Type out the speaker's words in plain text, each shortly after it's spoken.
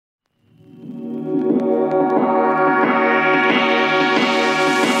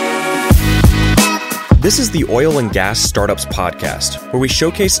This is the Oil and Gas Startups Podcast, where we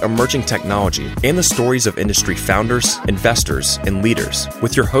showcase emerging technology and the stories of industry founders, investors, and leaders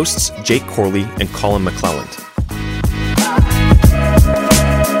with your hosts, Jake Corley and Colin McClelland.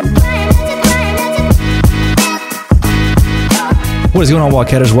 What is going on,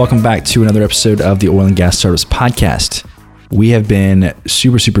 Wildcatters? Welcome back to another episode of the Oil and Gas Startups Podcast. We have been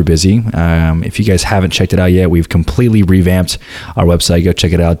super busy. If you guys haven't checked it out yet, we've completely revamped our website. Go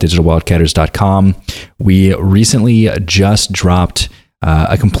check it out, digitalwildcatters.com. We recently just dropped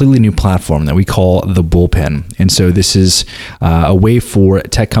a completely new platform that we call the Bullpen. And so this is a way for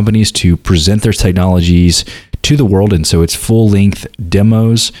tech companies to present their technologies to the world. And so it's full-length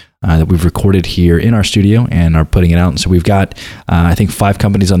demos that we've recorded here in our studio and are putting it out. And so we've got, I think, 5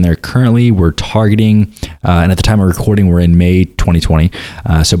 companies on there currently. We're targeting, and at the time of recording, we're in May 2020.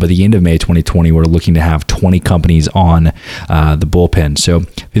 So by the end of May 2020, we're looking to have 20 companies on the Bullpen. So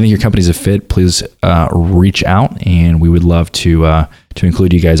if you think your company's a fit, please reach out, and we would love to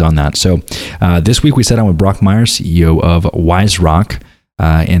include you guys on that. So this week we sat down with Brock Myers, CEO of WiseRock.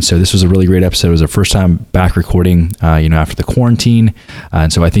 And so this was a really great episode. It was our first time back recording, after the quarantine.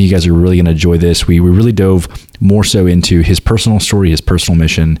 And so I think you guys are really going to enjoy this. We really dove more so into his personal story, his personal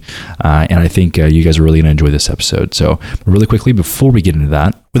mission. And I think you guys are really going to enjoy this episode. So really quickly, before we get into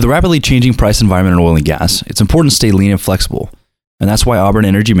that, with the rapidly changing price environment in oil and gas, it's important to stay lean and flexible. And that's why Auburn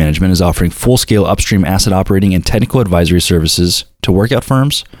Energy Management is offering full-scale upstream asset operating and technical advisory services to workout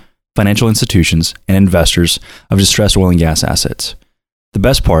firms, financial institutions, and investors of distressed oil and gas assets. The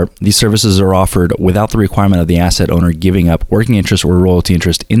best part, these services are offered without the requirement of the asset owner giving up working interest or royalty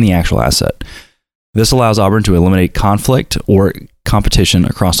interest in the actual asset. This allows Auburn to eliminate conflict or competition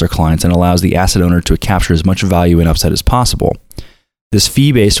across their clients and allows the asset owner to capture as much value and upside as possible. This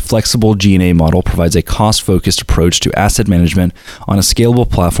fee-based flexible G&A model provides a cost-focused approach to asset management on a scalable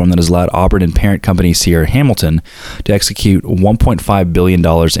platform that has allowed Auburn and parent company Sierra Hamilton to execute $1.5 billion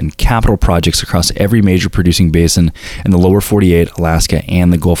in capital projects across every major producing basin in the lower 48, Alaska,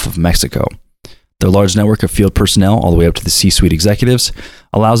 and the Gulf of Mexico. Their large network of field personnel, all the way up to the C-suite executives,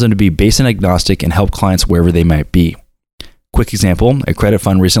 allows them to be basin agnostic and help clients wherever they might be. Quick example, a credit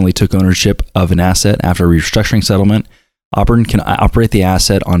fund recently took ownership of an asset after a restructuring settlement. Auburn can operate the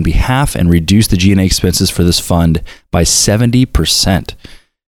asset on behalf and reduce the G&A expenses for this fund by 70%.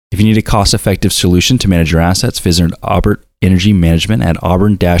 If you need a cost-effective solution to manage your assets, visit Auburn Energy Management at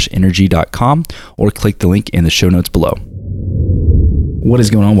auburn-energy.com or click the link in the show notes below. What is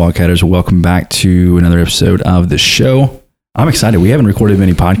going on, Wildcatters? Welcome back to another episode of the show. I'm excited. We haven't recorded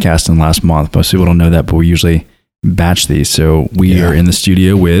many podcasts in the last month. Most people don't know that, but we usually batch these. So we are in the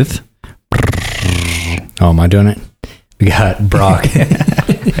studio with... Oh, am I doing it? We got Brock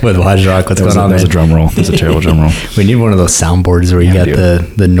with WiseRock. What's going on? That was a drum roll. That's a terrible drum roll. We need one of those soundboards where you got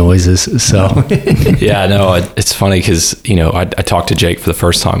the noises. So yeah, no, it's funny because I talked to Jake for the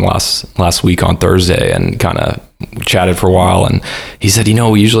first time last week on Thursday and kind of chatted for a while, and he said,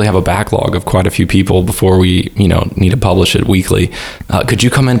 we usually have a backlog of quite a few people before we need to publish it weekly. Could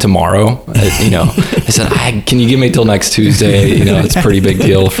you come in tomorrow? I said, can you give me till next Tuesday? It's a pretty big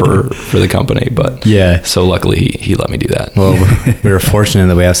deal for the company, but yeah. So luckily he let me do that. Well, we were fortunate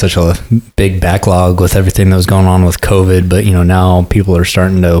that we have such a big backlog with everything that was going on with COVID, but now people are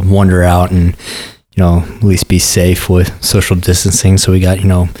starting to wander out and at least be safe with social distancing. So we got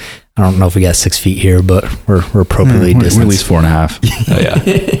I don't know if we got 6 feet here, but we're appropriately distanced. We're at least 4.5. Oh,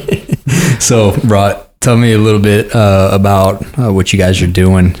 yeah. So, Brock, tell me a little bit about what you guys are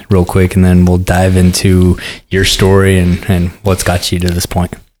doing real quick, and then we'll dive into your story and what's got you to this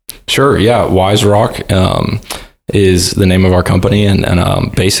point. Sure. Yeah. WiseRock is the name of our company.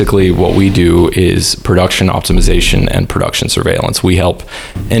 And basically what we do is production optimization and production surveillance. We help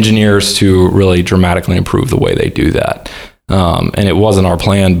engineers to really dramatically improve the way they do that. And it wasn't our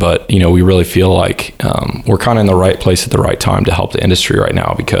plan, but, we really feel like we're kind of in the right place at the right time to help the industry right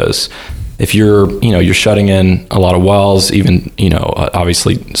now, because if you're shutting in a lot of wells, even,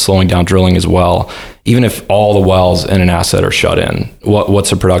 obviously slowing down drilling as well, even if all the wells in an asset are shut in,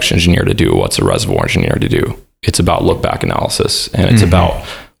 what's a production engineer to do? What's a reservoir engineer to do? It's about look back analysis, and it's about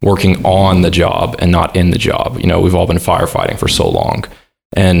working on the job and not in the job. We've all been firefighting for so long.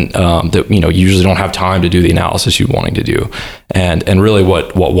 And you usually don't have time to do the analysis you're wanting to do, and really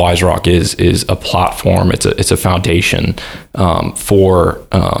what WiseRock is a platform. It's a foundation for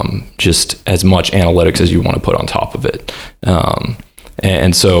just as much analytics as you want to put on top of it.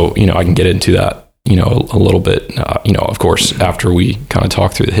 And so I can get into that a little bit. Of course, after we kind of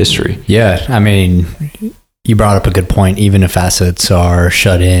talk through the history. Yeah, I mean, you brought up a good point. Even if assets are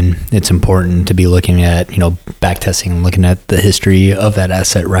shut in, it's important to be looking at, back testing and looking at the history of that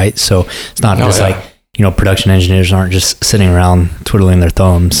asset, right? So it's not like, production engineers aren't just sitting around twiddling their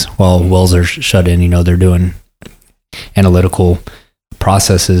thumbs while wells are shut in. They're doing analytical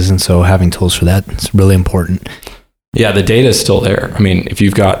processes. And so having tools for that is really important. Yeah, the data is still there. I mean, if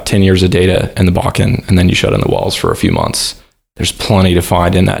you've got 10 years of data in the Bakken and then you shut in the wells for a few months, there's plenty to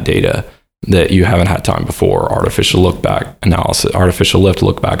find in that data that you haven't had time before. Artificial lift look-back analysis,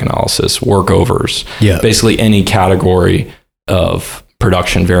 workovers, basically any category of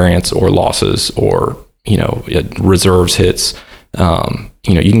production variance or losses or, reserves hits.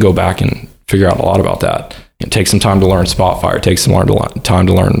 You can go back and figure out a lot about that. It takes some time to learn Spotfire. It takes some time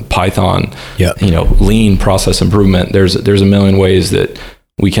to learn Python. Lean process improvement. There's a million ways that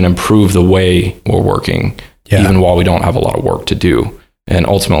we can improve the way we're working, even while we don't have a lot of work to do. And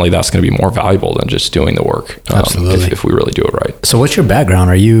ultimately, that's going to be more valuable than just doing the work. Absolutely, if we really do it right. So, what's your background?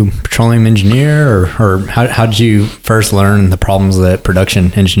 Are you a petroleum engineer, or how did you first learn the problems that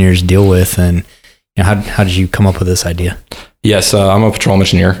production engineers deal with, and how did you come up with this idea? Yes, I'm a petroleum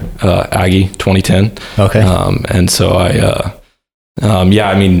engineer, Aggie 2010. Okay. And so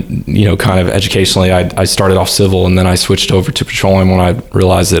kind of educationally, I started off civil and then I switched over to petroleum when I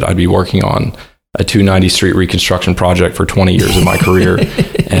realized that I'd be working on a 290 street reconstruction project for 20 years of my career.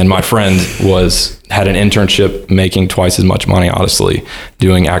 And my friend had an internship making twice as much money, honestly,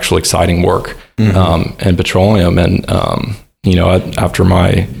 doing actual exciting work in petroleum. And, after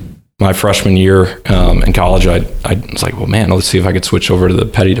my freshman year in college, I was like, well, man, let's see if I could switch over to the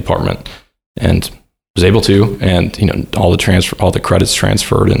petty department, and was able to, and all the credits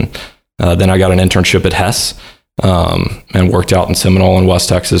transferred, and then I got an internship at Hess, and worked out in Seminole in West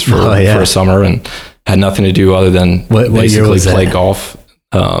Texas for a summer, and had nothing to do other than basically play golf.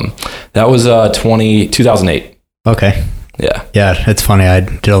 That was 2008. Okay. Yeah. It's funny. I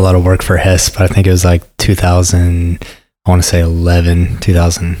did a lot of work for Hess, but I think it was like 2000. I want to say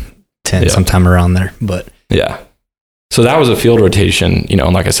 2010, sometime around there. But so that was a field rotation,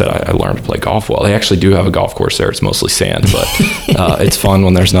 and like I said, I learned to play golf well. They actually do have a golf course there. It's mostly sand, but it's fun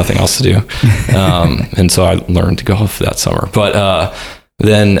when there's nothing else to do. And so I learned to golf that summer. But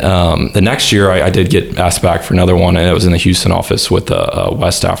then the next year, I did get asked back for another one, and it was in the Houston office with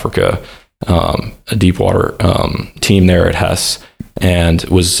West Africa, a deep water team there at Hess, and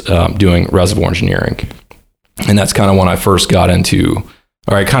was doing reservoir engineering. And that's kind of when I first got into,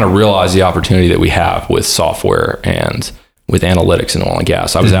 or I kind of realized the opportunity that we have with software and with analytics in oil and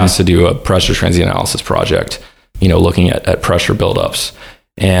gas. I was asked to do a pressure transient analysis project, looking at pressure buildups.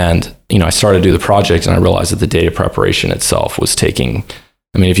 And, I started to do the project, and I realized that the data preparation itself was taking,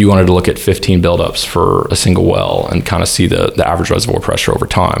 if you wanted to look at 15 buildups for a single well and kind of see the average reservoir pressure over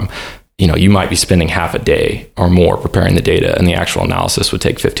time, you might be spending half a day or more preparing the data, and the actual analysis would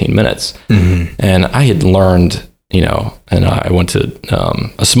take 15 minutes. And I had learned, and I went to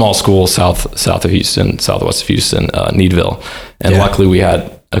a small school southwest of Houston, Needville. And luckily we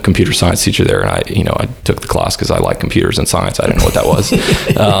had a computer science teacher there, and I took the class because I like computers and science. I didn't know what that was.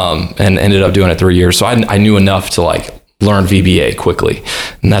 And ended up doing it 3 years. So I knew enough to learn VBA quickly,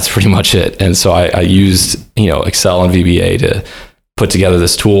 and that's pretty much it. And so I used, Excel and VBA to put together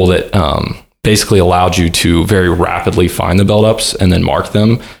this tool that basically allowed you to very rapidly find the buildups and then mark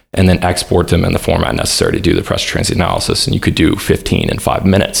them and then export them in the format necessary to do the pressure transient analysis. And you could do 15 in 5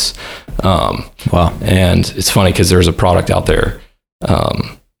 minutes. Wow. And it's funny because there's a product out there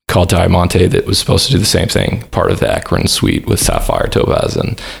called Diamante that was supposed to do the same thing, part of the Ekron suite with Sapphire Topaz.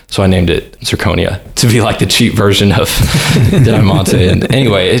 And so I named it Zirconia to be like the cheap version of Diamante. And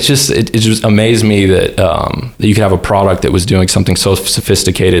anyway, it just amazed me that you could have a product that was doing something so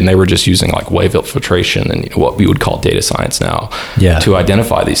sophisticated, and they were just using wave filtration and what we would call data science now to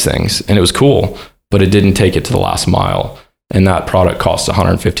identify these things. And it was cool, but it didn't take it to the last mile. And that product cost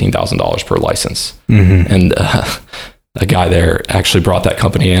 $115,000 per license. And a guy there actually brought that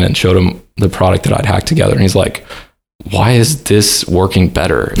company in and showed him the product that I'd hacked together. And he's like, why is this working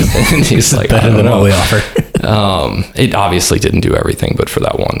better? And he's like, better than what we offer. It obviously didn't do everything, but for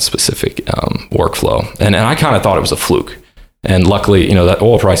that one specific workflow. And I kind of thought it was a fluke. And luckily, that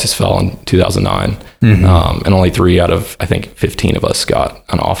oil prices fell in 2009. And only 3 out of, I think, 15 of us got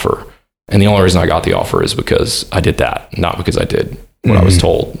an offer. And the only reason I got the offer is because I did that, not because I did what I was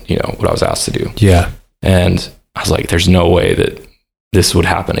told, what I was asked to do. Yeah. And I was like, there's no way that this would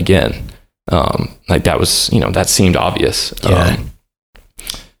happen again. That was, that seemed obvious. Yeah.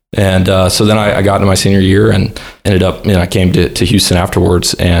 So then I got into my senior year and ended up, I came to Houston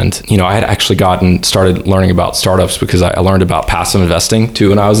afterwards, and, I had actually started learning about startups because I learned about passive investing too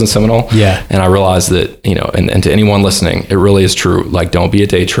when I was in Seminole. Yeah. And I realized that, and to anyone listening, it really is true. Don't be a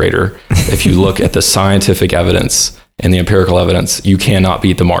day trader. If you look at the scientific evidence and the empirical evidence, you cannot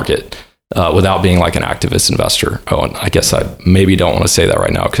beat the market. without being like an activist investor. Oh, and I guess I maybe don't want to say that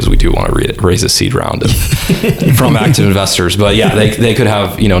right now because we do want to raise a seed round from active investors. But yeah, they could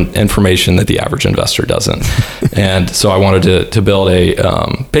have, information that the average investor doesn't. And so I wanted to build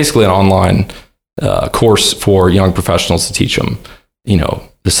basically an online course for young professionals to teach them,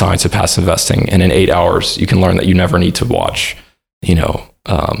 the science of passive investing. And in 8 hours, you can learn that you never need to watch,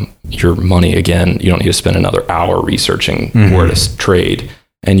 your money again. You don't need to spend another hour researching where to trade,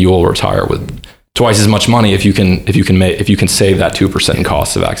 and you will retire with twice as much money if you can save that 2% in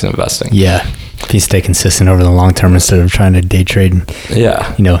costs of active investing. Yeah. If you stay consistent over the long term instead of trying to day trade,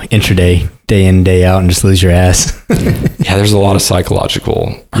 intraday, day in, day out, and just lose your ass. Yeah, there's a lot of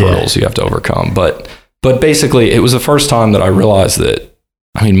psychological hurdles you have to overcome. But basically, it was the first time that I realized that,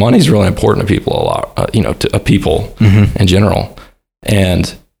 money is really important to people a lot, to people in general.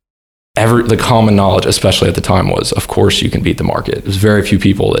 And the common knowledge, especially at the time, was, of course, you can beat the market. There's very few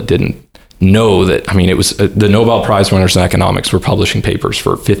people that didn't know that. It was the Nobel Prize winners in economics were publishing papers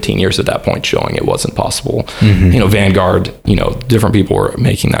for 15 years at that point showing it wasn't possible. Vanguard, different people were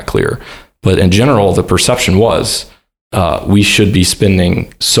making that clear. But in general, the perception was we should be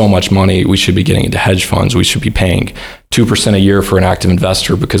spending so much money. We should be getting into hedge funds. We should be paying 2% a year for an active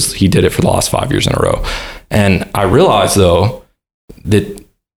investor because he did it for the last 5 years in a row. And I realized, though, that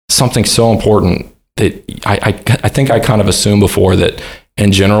something so important that I think I kind of assumed before that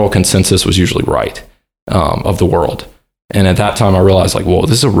in general consensus was usually right of the world. And at that time I realized whoa,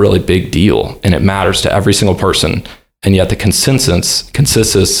 this is a really big deal and it matters to every single person. And yet the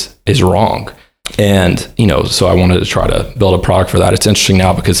consensus is wrong. And, so I wanted to try to build a product for that. It's interesting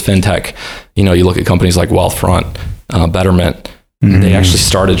now because fintech, you look at companies like Wealthfront, Betterment, they actually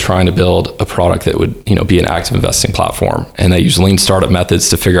started trying to build a product that would, be an active investing platform. And they used lean startup methods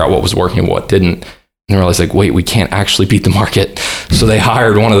to figure out what was working and what didn't. And they realized wait, we can't actually beat the market. So they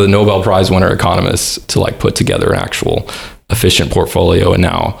hired one of the Nobel Prize winner economists to put together an actual efficient portfolio. And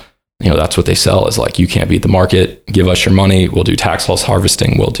now, that's what they sell is you can't beat the market. Give us your money. We'll do tax loss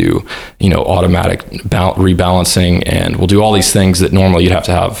harvesting. We'll do, automatic rebalancing. And we'll do all these things that normally you'd have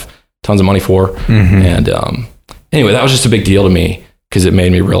to have tons of money for. And, anyway, that was just a big deal to me because it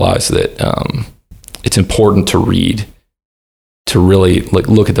made me realize that it's important to read, to really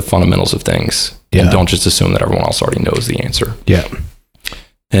look at the fundamentals of things and don't just assume that everyone else already knows the answer. Yeah.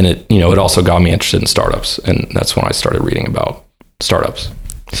 And it also got me interested in startups. And that's when I started reading about startups.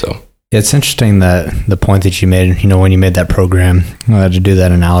 So it's interesting that the point that you made, when you made that program to do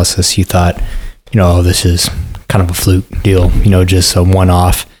that analysis, you thought, this is kind of a fluke deal, just a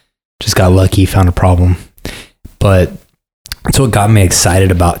one-off, just got lucky, found a problem. But that's what got me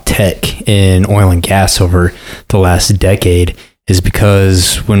excited about tech in oil and gas over the last decade is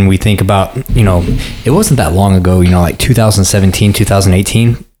because when we think about, it wasn't that long ago, 2017,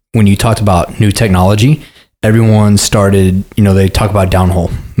 2018, when you talked about new technology, everyone started, they talk about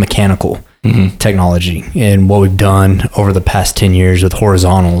downhole mechanical technology and what we've done over the past 10 years with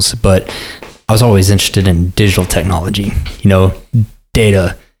horizontals. But I was always interested in digital technology,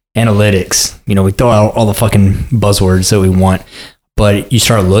 data, analytics, we throw out all the fucking buzzwords that we want, but you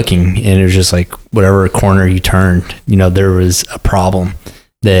start looking and it was just whatever corner you turned, there was a problem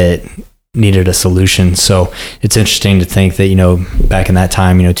that needed a solution. So it's interesting to think that, back in that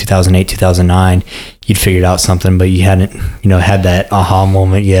time, 2008, 2009, you'd figured out something, but you hadn't, had that aha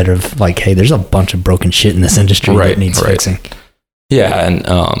moment yet of hey, there's a bunch of broken shit in this industry that needs fixing. Yeah.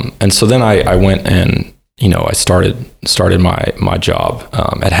 And so then I went and, I started my job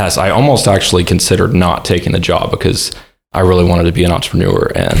at Hess. I almost actually considered not taking the job because I really wanted to be an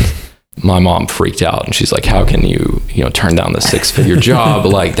entrepreneur, and my mom freaked out and she's like, how can you turn down the 6-figure job?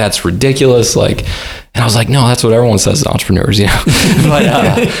 That's ridiculous. And I was like, no, that's what everyone says as entrepreneurs, but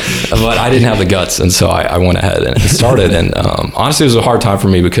I didn't have the guts. And so I went ahead and started. And honestly, it was a hard time for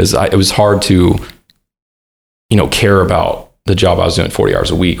me because it was hard to, care about the job I was doing 40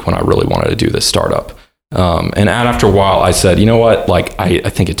 hours a week when I really wanted to do this startup. And after a while I said, you know what, I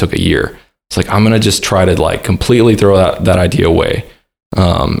think it took a year. It's I'm going to just try to completely throw that idea away.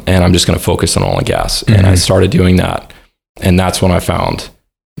 And I'm just going to focus on oil and gas. And I started doing that. And that's when I found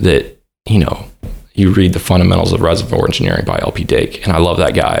that, you read The Fundamentals of Reservoir Engineering by LP Dake. And I love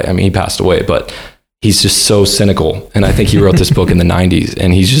that guy. He passed away, but he's just so cynical. And I think he wrote this book in the 90s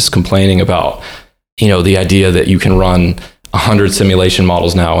and he's just complaining about, the idea that you can run 100 simulation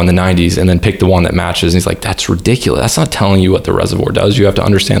models now in the 90s and then pick the one that matches. And he's like, that's ridiculous. That's not telling you what the reservoir does. You have to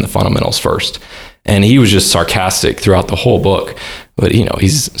understand the fundamentals first. And he was just sarcastic throughout the whole book, but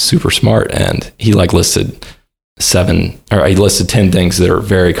he's super smart. And he listed I listed 10 things that are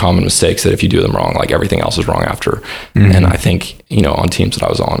very common mistakes that if you do them wrong, like everything else is wrong after. And I think, on teams that I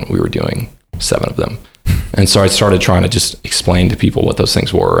was on, we were doing 7 of them. And so I started trying to just explain to people what those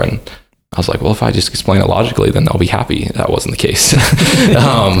things were. And I was like, well, if I just explain it logically, then they'll be happy. That wasn't the case.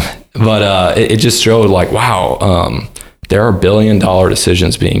 But it just showed like, wow, there are $1 billion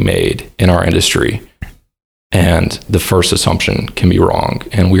decisions being made in our industry. And the first assumption can be wrong.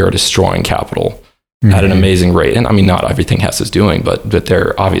 And we are destroying capital at an amazing rate. And I mean, not everything Hess is doing, but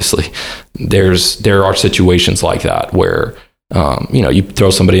there obviously, there are situations like that where, you throw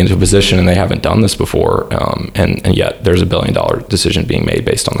somebody into a position and they haven't done this before. And yet there's $1 billion decision being made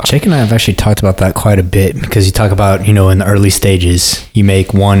based on that. Jake and I have actually talked about that quite a bit, because you talk about, in the early stages, you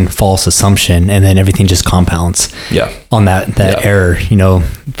make one false assumption and then everything just compounds on that error,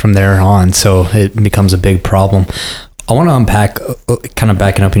 from there on. So it becomes a big problem. I want to unpack, kind of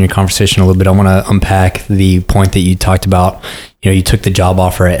backing up in your conversation a little bit, I want to unpack the point that you talked about. You took the job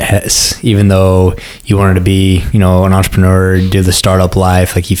offer at Hess, even though you wanted to be, an entrepreneur, do the startup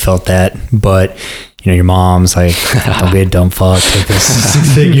life, like you felt that. But, your mom's like, don't be a dumb fuck, take this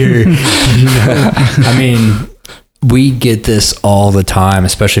 6-figure. I mean, we get this all the time,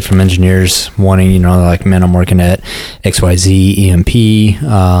 especially from engineers wanting, like, man, I'm working at XYZ EMP.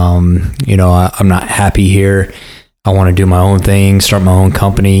 I'm not happy here. I want to do my own thing, start my own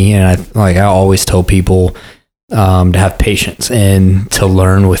company. And I always tell people to have patience and to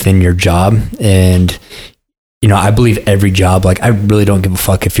learn within your job. And, I believe every job, like, I really don't give a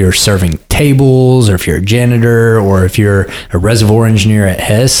fuck if you're serving tables or if you're a janitor or if you're a reservoir engineer at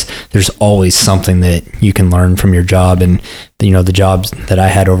Hess. There's always something that you can learn from your job. And, the jobs that I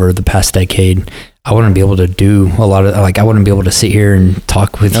had over the past decade, I wouldn't be able to do a lot of, I wouldn't be able to sit here and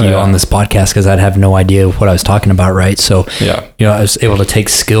talk with you on this podcast because I'd have no idea what I was talking about, right? So, I was able to take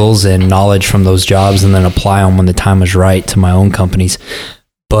skills and knowledge from those jobs and then apply them when the time was right to my own companies.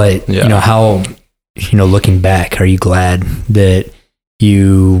 But, how, looking back, are you glad that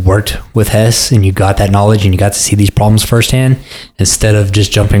you worked with Hess and you got that knowledge and you got to see these problems firsthand instead of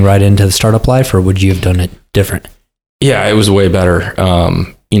just jumping right into the startup life, or would you have done it different? Yeah, it was way better.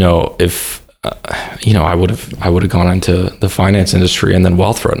 If I would have gone into the finance industry and then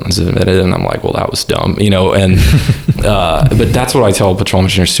Wealthfront was admitted, and I'm like, well, that was dumb, and but that's what I tell patrol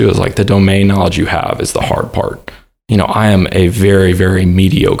engineers too, is like the domain knowledge you have is the hard part. I am a very, very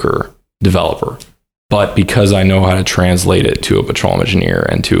mediocre developer, but because I know how to translate it to a patrol engineer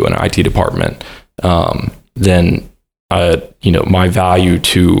and to an IT department, then my value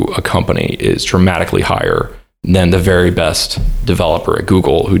to a company is dramatically higher than the very best developer at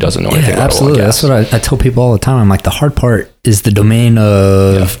Google who doesn't know anything about absolutely. oil and gas. That's what I tell people all the time. I'm like, the hard part is the domain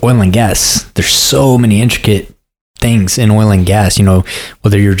of oil and gas. There's so many intricate things in oil and gas,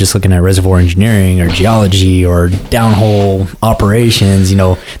 whether you're just looking at reservoir engineering or geology or downhole operations,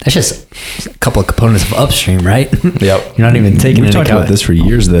 that's just a couple of components of upstream, right? Yep. You're not even taking into account. We've talked about this for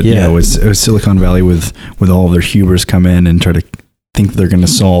years, that, it was Silicon Valley with all of their hubris come in and try to think they're going to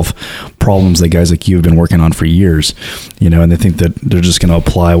solve problems that guys like you have been working on for years, and they think that they're just going to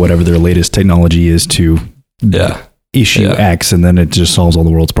apply whatever their latest technology is to issue X, and then it just solves all the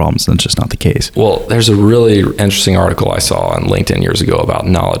world's problems. That's just not the case. Well, there's a really interesting article I saw on LinkedIn years ago about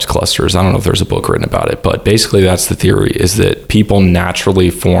knowledge clusters. I don't know if there's a book written about it, but basically that's the theory, is that people naturally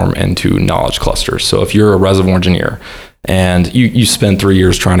form into knowledge clusters. So if you're a reservoir engineer and you spend 3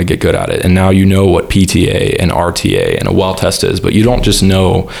 years trying to get good at it, and now you know what PTA and RTA and a well test is, but you don't just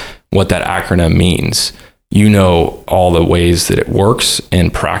know what that acronym means. You know all the ways that it works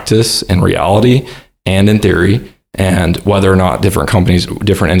in practice, in reality, and in theory, and whether or not different companies,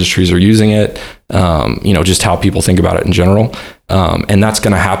 different industries are using it, just how people think about it in general. And that's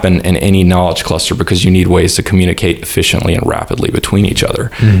going to happen in any knowledge cluster because you need ways to communicate efficiently and rapidly between each other.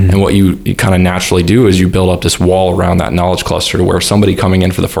 Mm-hmm. And what you kind of naturally do is you build up this wall around that knowledge cluster to where somebody coming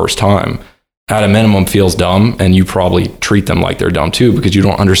in for the first time at a minimum feels dumb, and you probably treat them like they're dumb too because you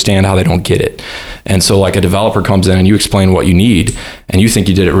don't understand how they don't get it. And so like a developer comes in and you explain what you need and you think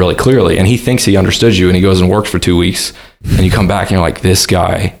you did it really clearly, and he thinks he understood you, and he goes and works for 2 weeks, and you come back and you're like, this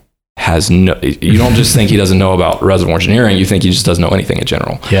guy has no, you don't just think he doesn't know about reservoir engineering, you think he just doesn't know anything in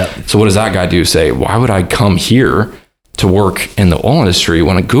general. Yeah. So what does that guy do? Say, why would I come here to work in the oil industry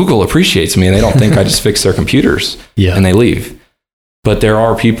when Google appreciates me and they don't think I just fix their computers and they leave? But there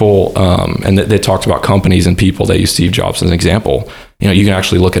are people, and they talked about companies and people. They use Steve Jobs as an example. You can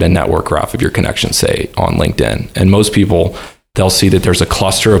actually look at a network graph of your connections, say on LinkedIn, and most people, they'll see that there's a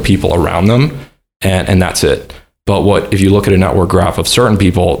cluster of people around them, and that's it. But if you look at a network graph of certain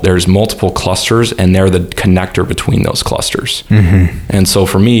people, there's multiple clusters and they're the connector between those clusters. And so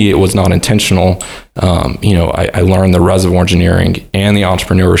for me, it was not intentional. I learned the reservoir engineering and the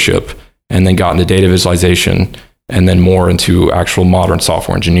entrepreneurship, and then got into data visualization, and then more into actual modern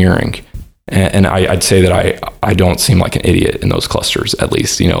software engineering. And I'd say that I don't seem like an idiot in those clusters, at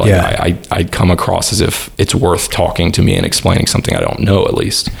least. I'd come across as if it's worth talking to me and explaining something I don't know, at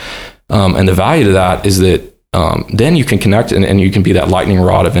least. And the value to that is that then you can connect and you can be that lightning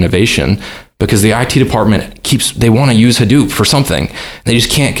rod of innovation, because the IT department they want to use Hadoop for something. They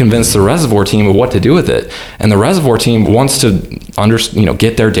just can't convince the reservoir team of what to do with it. And the reservoir team wants to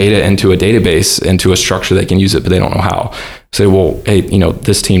get their data into a database, into a structure they can use it, but they don't know how. Say, well, hey,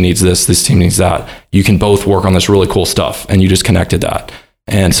 this team needs this team needs that. You can both work on this really cool stuff, and you just connected that.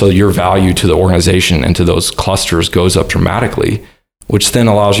 And so your value to the organization and to those clusters goes up dramatically, which then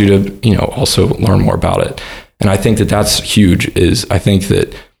allows you to, also learn more about it. And I think that that's huge. I think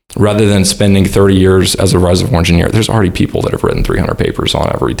that rather than spending 30 years as a reservoir engineer, there's already people that have written 300 papers on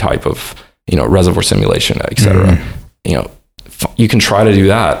every type of, reservoir simulation, et cetera. You can try to do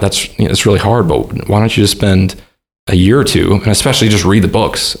that. That's, it's really hard, but why don't you just spend a year or two, and especially just read the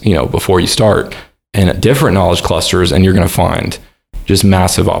books, before you start, and at different knowledge clusters, and you're going to find just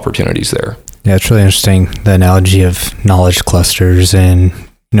massive opportunities there. Yeah, it's really interesting, the analogy of knowledge clusters and,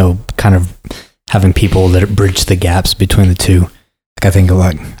 kind of having people that bridge the gaps between the two. Like, I think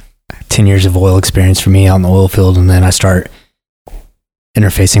of 10 years of oil experience for me out in the oil field, and then I start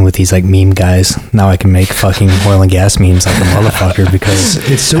interfacing with these meme guys. Now I can make fucking oil and gas memes like a motherfucker, because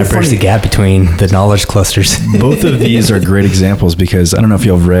it's so I bridge funny. the gap between the knowledge clusters. Both of these are great examples, because I don't know if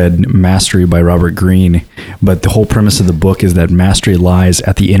you've read Mastery by Robert Greene, but the whole premise of the book is that mastery lies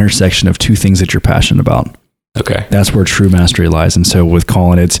at the intersection of two things that you're passionate about. Okay. That's where true mastery lies. And so with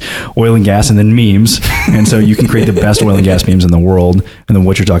Colin, it's oil and gas and then memes. And so you can create the best oil and gas memes in the world. And then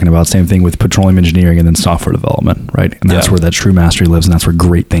what you're talking about, same thing with petroleum engineering and then software development, right? And that's where that true mastery lives, and that's where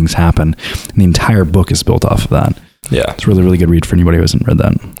great things happen. And the entire book is built off of that. Yeah. It's a really, really good read for anybody who hasn't read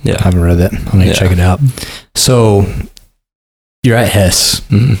that. Yeah. I haven't read that. I'm going to check it out. So you're at Hess.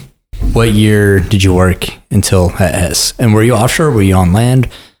 Mm-hmm. What year did you work until at Hess? And were you offshore? Were you on land?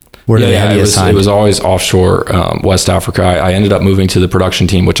 Where did they have you assigned? It was always offshore, West Africa. I ended up moving to the production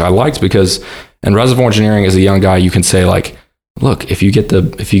team, which I liked, because in reservoir engineering, as a young guy, you can say look, if you get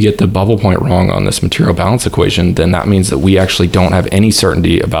the bubble point wrong on this material balance equation, then that means that we actually don't have any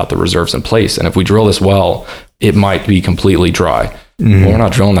certainty about the reserves in place. And if we drill this well, it might be completely dry. Well, we're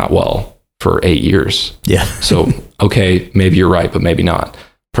not drilling that well for 8 years. Yeah. So, okay, maybe you're right, but maybe not.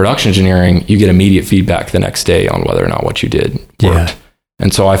 Production engineering, you get immediate feedback the next day on whether or not what you did worked. Yeah.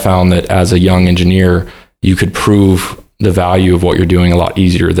 And so I found that as a young engineer, you could prove the value of what you're doing a lot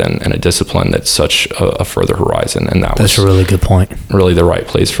easier than in a discipline that's such a further horizon. And that's a really good point. Really the right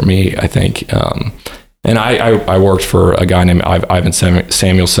place for me, I think. And I worked for a guy named Ivan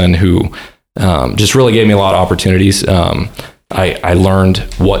Samuelson, who just really gave me a lot of opportunities. I learned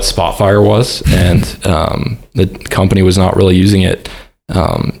what Spotfire was, and the company was not really using it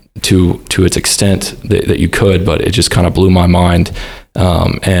to its extent that you could, but it just kind of blew my mind.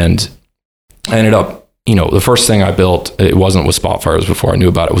 And I ended up, the first thing I built, it wasn't with Spotfire, it was before I knew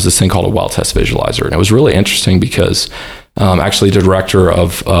about it, was this thing called a well test visualizer. And it was really interesting because actually the director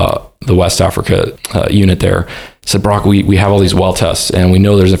of the West Africa unit there said, Brock, we have all these well tests and we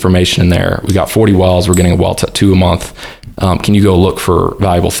know there's information in there. We got 40 wells, we're getting a well test 2 a month. Can you go look for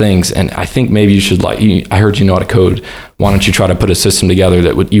valuable things? And I think maybe you should I heard you know how to code. Why don't you try to put a system together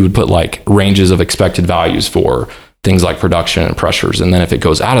that you would put ranges of expected values for things like production and pressures. And then if it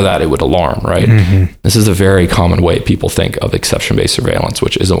goes out of that, it would alarm, right? Mm-hmm. This is a very common way people think of exception-based surveillance,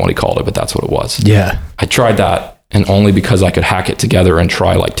 which isn't what he called it, but that's what it was. Yeah. I tried that, and only because I could hack it together and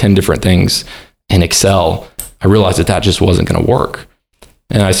try 10 different things in Excel, I realized that just wasn't going to work.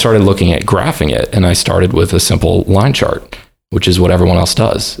 And I started looking at graphing it, and I started with a simple line chart, which is what everyone else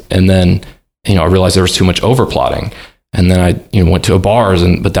does. And then, I realized there was too much overplotting. And then I went to a bars,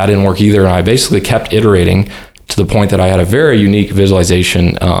 but that didn't work either. And I basically kept iterating to the point that I had a very unique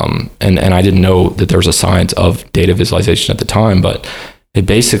visualization, and I didn't know that there was a science of data visualization at the time, but it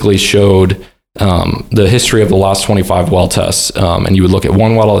basically showed the history of the last 25 well tests, and you would look at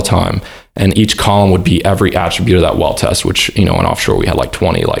one well at a time, and each column would be every attribute of that well test, which, in offshore we had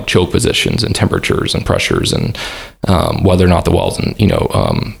 20, choke positions and temperatures and pressures and whether or not the wells and,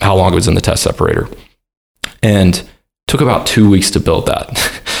 how long it was in the test separator. And took about 2 weeks to build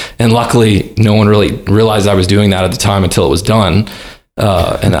that. And luckily, no one really realized I was doing that at the time until it was done.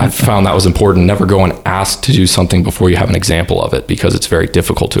 And I found that was important. Never go and ask to do something before you have an example of it, because it's very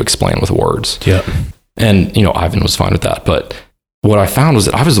difficult to explain with words. Yeah. And, Ivan was fine with that. But what I found was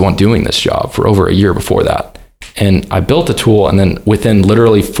that I was the one doing this job for over a year before that. And I built the tool, and then within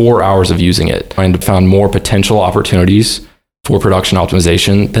literally 4 hours of using it, I found more potential opportunities for production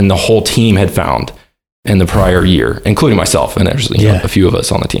optimization than the whole team had found in the prior year, including myself. And there's a few of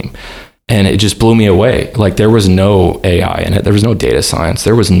us on the team. And it just blew me away. Like, there was no AI in it. There was no data science.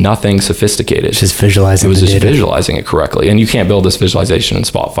 There was nothing sophisticated. Just visualizing. It was just visualizing it correctly. And you can't build this visualization in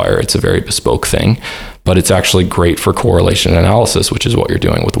Spotfire. It's a very bespoke thing, but it's actually great for correlation analysis, which is what you're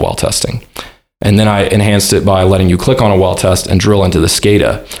doing with well testing. And then I enhanced it by letting you click on a well test and drill into the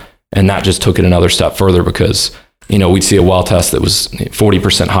SCADA. And that just took it another step further because, we'd see a well test that was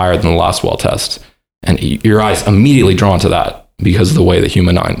 40% higher than the last well test. And your eyes immediately drawn to that because of the way the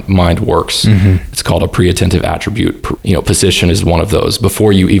human mind works. It's called a pre-attentive attribute. Position is one of those.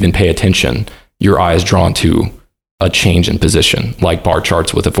 Before you even pay attention, your eye is drawn to a change in position, like bar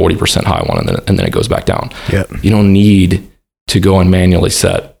charts with a 40% high one, and then it goes back down. Yep. You don't need to go and manually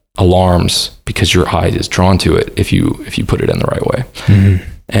set alarms because your eye is drawn to it if you put it in the right way.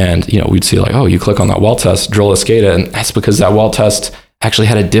 And we'd see like, oh, you click on that well test, drill a SCADA, and that's because that well test actually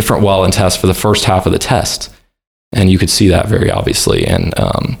had a different well in test for the first half of the test. And you could see that very obviously. And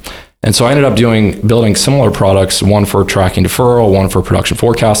so I ended up building similar products, one for tracking deferral, one for production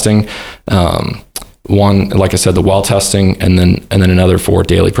forecasting, one, like I said, the well testing, and then another for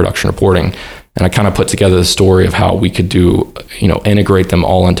daily production reporting. And I kind of put together the story of how we could do, integrate them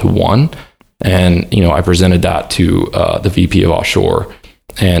all into one. And, I presented that to the VP of offshore.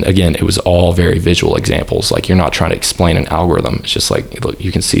 And again, it was all very visual examples. Like, you're not trying to explain an algorithm. It's just like, look, you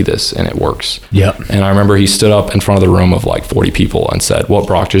can see this and it works. Yep. And I remember he stood up in front of the room of like 40 people and said, what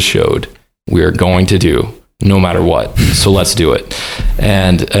Brock just showed, we're going to do no matter what. So let's do it.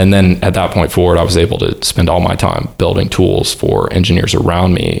 And then at that point forward, I was able to spend all my time building tools for engineers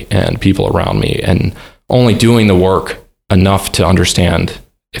around me and people around me, and only doing the work enough to understand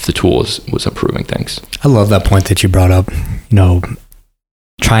if the tool was improving things. I love that point that you brought up,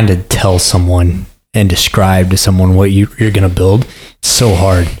 trying to tell someone and describe to someone what you're going to build. It's so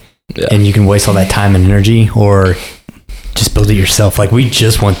hard. Yeah. And you can waste all that time and energy, or just build it yourself. Like, we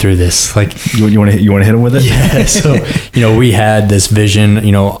just went through this. Like, you want to hit them with it? Yeah. So, we had this vision,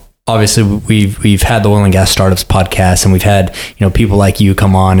 obviously we've had the Oil and Gas Startups podcast, and we've had, people like you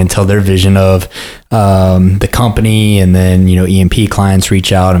come on and tell their vision of the company, and then, E&P clients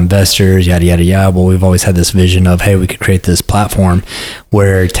reach out, investors, yada, yada, yada. Well, we've always had this vision of, hey, we could create this platform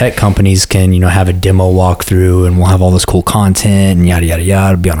where tech companies can, have a demo walkthrough, and we'll have all this cool content and yada, yada,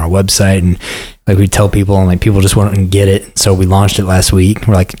 yada, it'll be on our website. And like, we tell people, and like, people just want to get it. So we launched it last week.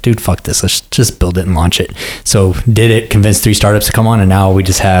 We're like, dude, fuck this. Let's just build it and launch it. So did it, convinced 3 startups to come on. And now we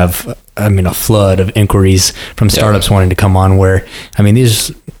just have, a flood of inquiries from startups wanting to come on, where,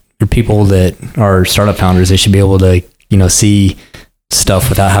 these are people that are startup founders. They should be able to, see stuff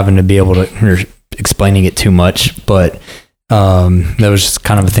without having to be able to, or explaining it too much. But that was just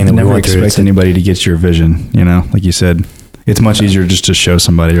kind of a thing that we never went through. Expect anybody to get your vision, like you said. It's much easier just to show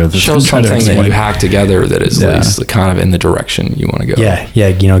somebody, or show something that you hack together that is at least kind of in the direction you want to go.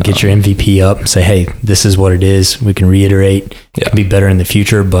 Yeah. Get your MVP up, say, hey, this is what it is. We can reiterate, it can be better in the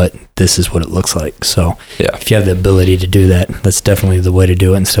future, but this is what it looks like. So if you have the ability to do that, that's definitely the way to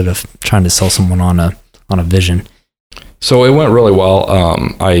do it, instead of trying to sell someone on a vision. So it went really well.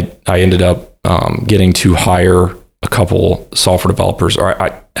 I ended up getting to hire a couple software developers, or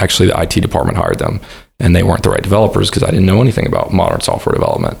actually the IT department hired them. And they weren't the right developers because I didn't know anything about modern software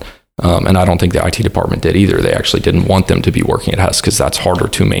development. And I don't think the IT department did either. They actually didn't want them to be working at Hess because that's harder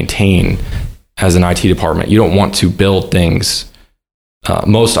to maintain as an IT department. You don't want to build things.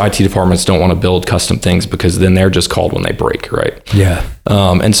 Most IT departments don't want to build custom things because then they're just called when they break, right? Yeah.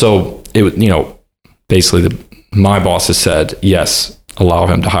 And so it, basically my bosses said, yes, allow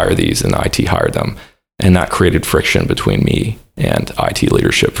him to hire these, and the IT hired them. And that created friction between me and IT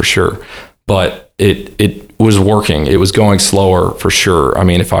leadership for sure. But it was working. It was going slower for sure.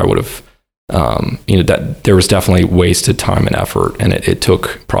 If I would have, that there was definitely wasted time and effort, and it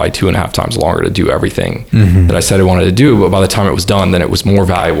took probably 2.5 times longer to do everything that I said I wanted to do. But by the time it was done, then it was more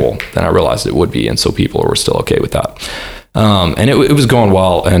valuable than I realized it would be. And so people were still okay with that. And it was going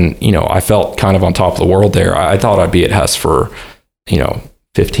well. And, I felt kind of on top of the world there. I thought I'd be at Hess for,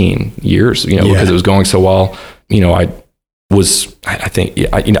 15 years, because it was going so well. I was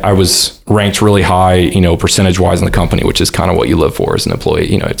ranked really high, percentage wise in the company, which is kind of what you live for as an employee.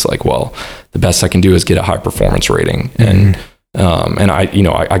 It's like, well, the best I can do is get a high performance rating. And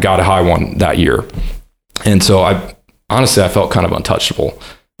I got a high one that year. And so I felt kind of untouchable,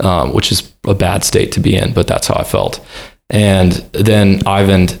 which is a bad state to be in, but that's how I felt. And then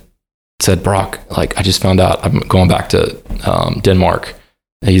Ivan said, Brock, like, I just found out I'm going back to Denmark.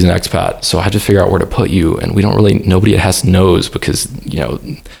 He's an expat. So I had to figure out where to put you. And nobody at Hess knows because,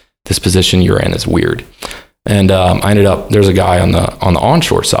 this position you're in is weird. And I ended up, there's a guy on the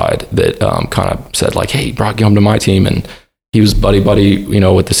onshore side that kind of said like, hey, Brock, come to my team. And he was buddy,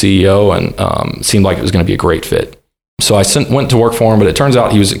 with the CEO and seemed like it was going to be a great fit. So I went to work for him, but it turns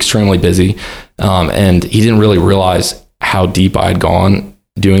out he was extremely busy. And he didn't really realize how deep I had gone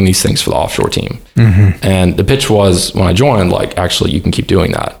doing these things for the offshore team. Mm-hmm. And the pitch was when I joined, like, actually you can keep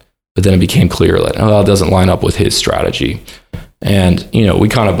doing that. But then it became clear that, it doesn't line up with his strategy. And, we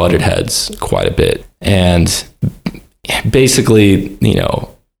kind of butted heads quite a bit. And basically,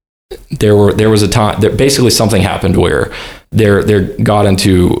 there was a time that basically something happened where there got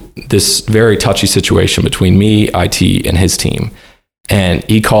into this very touchy situation between me, IT, and his team. And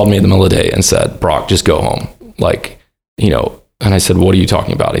he called me in the middle of the day and said, Brock, just go home. Like, and I said, what are you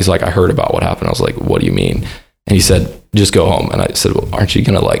talking about? He's like, I heard about what happened. I was like, what do you mean? And he said, just go home. And I said, well, aren't you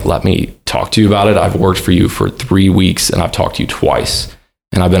going to let me talk to you about it? I've worked for you for 3 weeks and I've talked to you twice.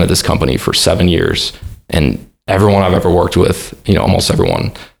 And I've been at this company for 7 years. And everyone I've ever worked with, almost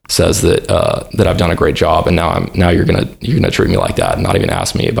everyone says that I've done a great job. And now you're going to treat me like that and not even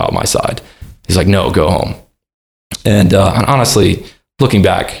ask me about my side. He's like, no, go home. And honestly, looking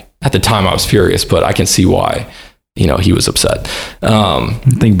back at the time, I was furious, but I can see why. He was upset. I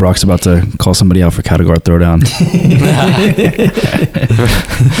think Brock's about to call somebody out for cattle guard throwdown.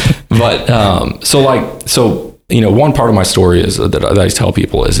 But so one part of my story is that I tell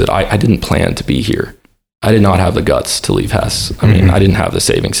people is that I didn't plan to be here. I did not have the guts to leave Hess. I mean, I didn't have the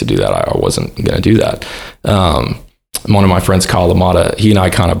savings to do that. I wasn't going to do that. One of my friends, Kyle LaMotta, he and I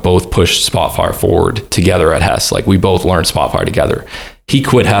kind of both pushed Spotfire forward together at Hess. Like, we both learned Spotfire together. He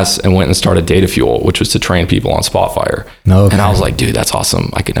quit Hess and went and started Data Fuel, which was to train people on Spotfire. Okay. And I was like, dude, that's awesome.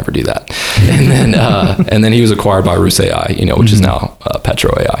 I could never do that. And then he was acquired by Rus AI, which is now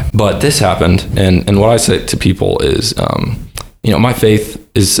Petro AI. But this happened. And what I say to people is, my faith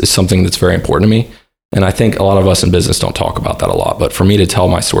is something that's very important to me. And I think a lot of us in business don't talk about that a lot. But for me to tell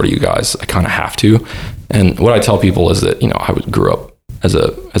my story to you guys, I kind of have to. And what I tell people is that, I grew up as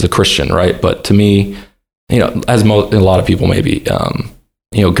a Christian, right? But to me, as a lot of people maybe,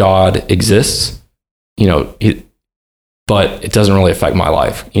 God exists, but it doesn't really affect my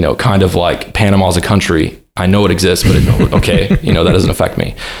life. Kind of like Panama's a country. I know it exists, but that doesn't affect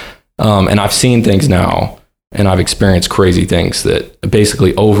me. And I've seen things now, and I've experienced crazy things that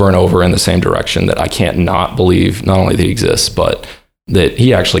basically over and over in the same direction that I can't not believe not only that he exists, but that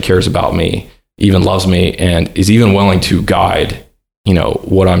he actually cares about me, even loves me, and is even willing to guide,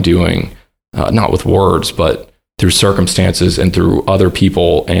 what I'm doing, not with words, but through circumstances and through other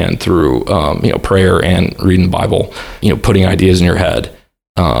people and through, prayer and reading the Bible, putting ideas in your head.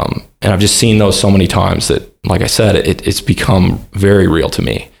 And I've just seen those so many times that, like I said, it's become very real to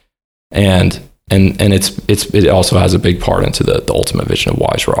me. And it also has a big part into the ultimate vision of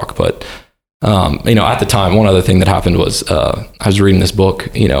Wise Rock. But, at the time, one other thing that happened was, I was reading this book,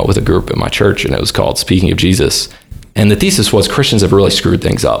 with a group at my church, and it was called Speaking of Jesus. And the thesis was Christians have really screwed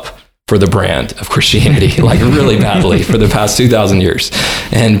things up for the brand of Christianity, like really badly for the past 2,000 years.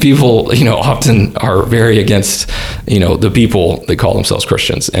 And people, often are very against, the people that call themselves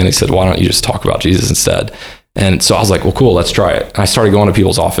Christians. And he said, why don't you just talk about Jesus instead? And so I was like, well, cool, let's try it. And I started going to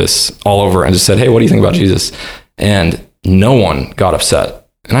people's office all over and just said, hey, what do you think about Jesus? And no one got upset.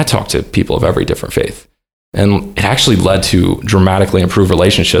 And I talked to people of every different faith. And it actually led to dramatically improved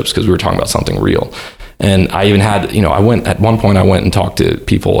relationships because we were talking about something real. And I even had, at one point I went and talked to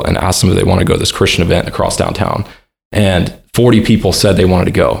people and asked them if they want to go to this Christian event across downtown. And 40 people said they wanted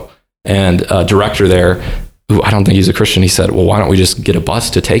to go. And a director there, who I don't think he's a Christian, he said, well, why don't we just get a bus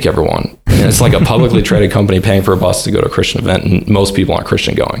to take everyone? And it's like a publicly traded company paying for a bus to go to a Christian event, and most people aren't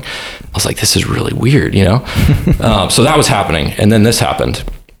Christian going. I was like, this is really weird, So that was happening. And then this happened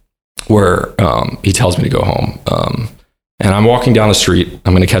where he tells me to go home. And I'm walking down the street.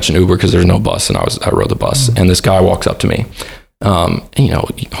 I'm going to catch an Uber because there's no bus. And I rode the bus. And this guy walks up to me.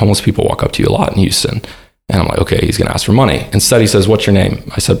 Homeless people walk up to you a lot in Houston. And I'm like, okay, he's going to ask for money. Instead, he says, what's your name?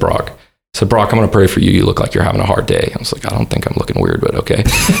 I said, Brock. He said, Brock, I'm going to pray for you. You look like you're having a hard day. I was like, I don't think I'm looking weird, but okay.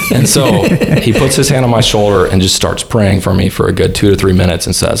 And so he puts his hand on my shoulder and just starts praying for me for a good 2 to 3 minutes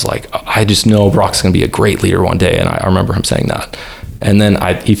and says, like, I just know Brock's going to be a great leader one day. And I remember him saying that. And then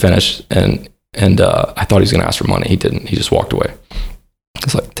he finished and I thought he was going to ask for money. He didn't. He just walked away. I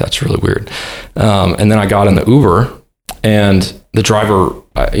was like, that's really weird. And then I got in the Uber, and the driver,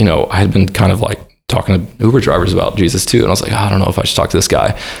 I had been kind of like talking to Uber drivers about Jesus too. And I was like, I don't know if I should talk to this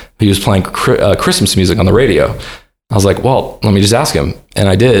guy. He was playing Christmas music on the radio. I was like, well, let me just ask him. And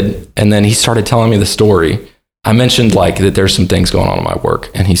I did. And then he started telling me the story. I mentioned like that there's some things going on in my work.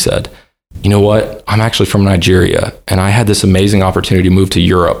 And he said, you know what? I'm actually from Nigeria and I had this amazing opportunity to move to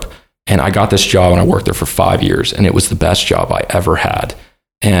Europe. And I got this job and I worked there for 5 years and it was the best job I ever had.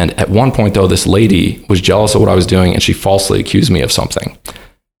 And at one point though, this lady was jealous of what I was doing and she falsely accused me of something.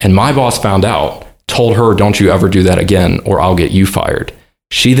 And my boss found out, told her, don't you ever do that again or I'll get you fired.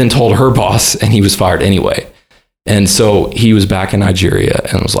 She then told her boss and he was fired anyway. And so he was back in Nigeria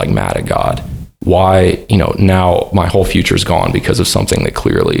and was like mad at God. Why, now my whole future's gone because of something that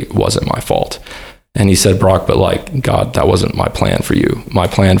clearly wasn't my fault. And he said, Brock, but like, God, that wasn't my plan for you. My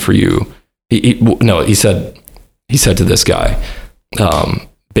plan for you. He said to this guy,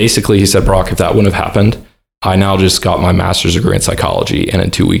 basically he said, Brock, if that wouldn't have happened, I now just got my master's degree in psychology. And in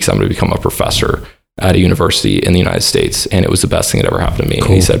 2 weeks, I'm going to become a professor at a university in the United States. And it was the best thing that ever happened to me. Cool.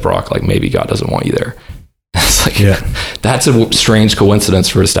 And he said, Brock, like maybe God doesn't want you there. It's like, that's a strange coincidence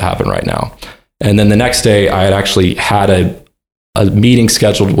for this to happen right now. And then the next day I had actually had a meeting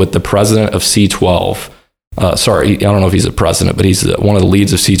scheduled with the president of C12. I don't know if he's a president, but he's one of the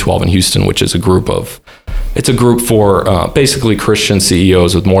leads of C12 in Houston, which is a group for basically Christian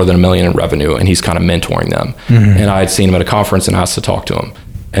CEOs with more than $1 million in revenue. And he's kind of mentoring them. Mm-hmm. And I had seen him at a conference and asked to talk to him.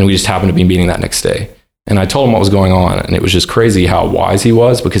 And we just happened to be meeting that next day. And I told him what was going on. And it was just crazy how wise he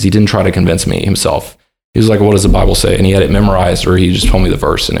was because he didn't try to convince me himself. He was like, what does the Bible say? And he had it memorized or he just told me the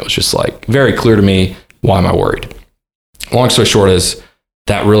verse. And it was just like very clear to me. Why am I worried? Long story short is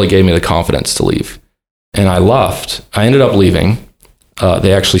that really gave me the confidence to leave. And I left. I ended up leaving.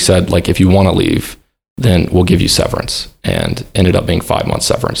 They actually said, like, if you want to leave, then we'll give you severance. And ended up being 5 months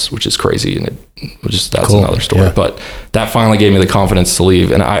severance, which is crazy. And that's cool. Another story. Yeah. But that finally gave me the confidence to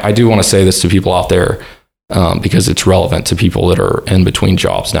leave. And I do want to say this to people out there because it's relevant to people that are in between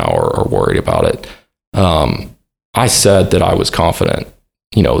jobs now or are worried about it. I said that I was confident,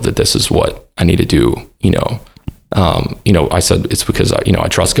 that this is what I need to do, I said it's because I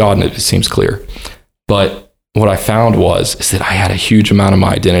trust God and it seems clear. But what I found is that I had a huge amount of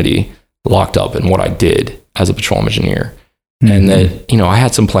my identity locked up in what I did as a petroleum engineer. Mm-hmm. And that, I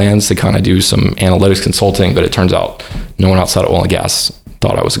had some plans to kind of do some analytics consulting, but it turns out no one outside of oil and gas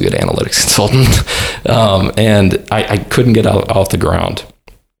thought I was a good analytics consultant. And I couldn't get off the ground.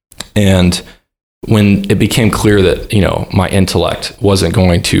 And when it became clear that, my intellect wasn't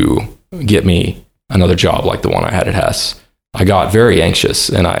going to get me another job like the one I had at Hess, I got very anxious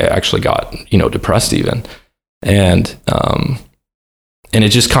and I actually got, depressed even. And it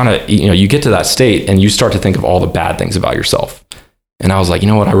just kind of, you get to that state and you start to think of all the bad things about yourself. And I was like, you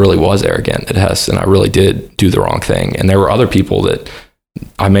know what? I really was arrogant at Hess and I really did do the wrong thing. And there were other people that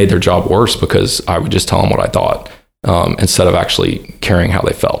I made their job worse because I would just tell them what I thought instead of actually caring how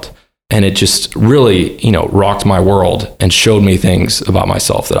they felt. And it just really, rocked my world and showed me things about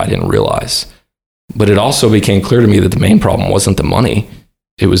myself that I didn't realize. But it also became clear to me that the main problem wasn't the money.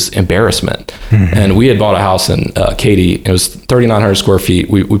 It was embarrassment. Mm-hmm. And we had bought a house in Katy. It was 3,900 square feet.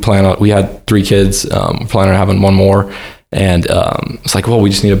 We had 3 kids. We're planning on having one more. And it's like, well, we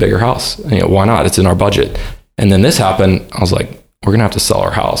just need a bigger house. And, why not? It's in our budget. And then this happened. I was like, we're going to have to sell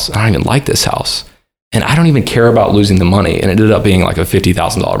our house. I don't even like this house. And I don't even care about losing the money. And it ended up being like a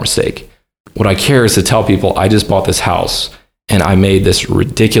 $50,000 mistake. What I care is to tell people I just bought this house and I made this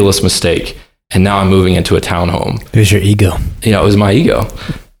ridiculous mistake. And now I'm moving into a townhome. It was your ego. It was my ego.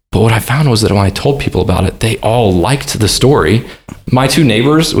 But what I found was that when I told people about it, they all liked the story. My 2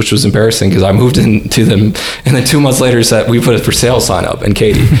 neighbors, which was embarrassing because I moved into them, and then 2 months later said, we put a for sale sign up in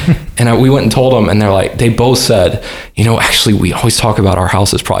Katy. And we went and told them, and they both said, actually, we always talk about our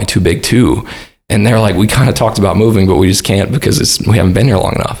house is probably too big too. And they're like, we kind of talked about moving, but we just can't because we haven't been here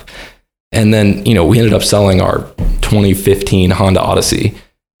long enough. And then, we ended up selling our 2015 Honda Odyssey.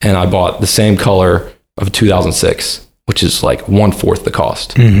 And I bought the same color of 2006, which is like 1/4 the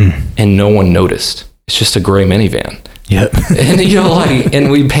cost. Mm-hmm. And no one noticed. It's just a gray minivan. Yep. And,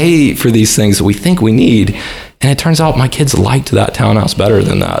 and we pay for these things that we think we need. And it turns out my kids liked that townhouse better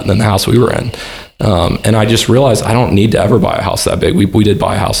than the house we were in. And I just realized I don't need to ever buy a house that big. We did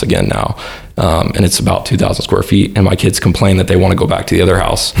buy a house again now. And it's about 2,000 square feet. And my kids complain that they want to go back to the other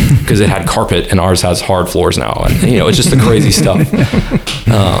house because it had carpet and ours has hard floors now. And, it's just the crazy stuff.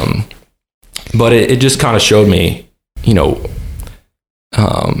 But it just kind of showed me,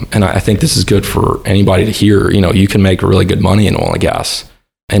 and I think this is good for anybody to hear, you can make really good money in oil and gas.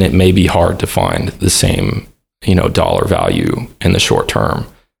 And it may be hard to find the same, dollar value in the short term.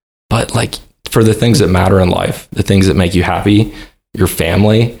 But like for the things that matter in life, the things that make you happy, your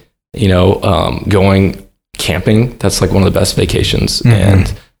family, going camping, that's like one of the best vacations. Mm-hmm.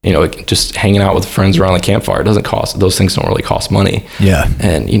 And just hanging out with friends around the campfire, those things don't really cost money. Yeah.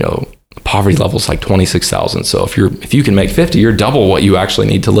 And, poverty level is like 26,000. So if you can make 50, you're double what you actually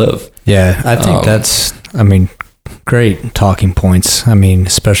need to live. Yeah. I think that's great talking points.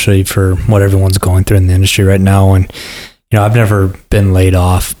 Especially for what everyone's going through in the industry right now. And, I've never been laid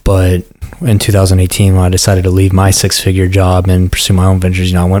off, but in 2018, when I decided to leave my 6-figure job and pursue my own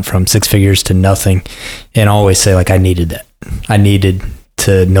ventures, I went from 6 figures to nothing. And I always say, I needed that. I needed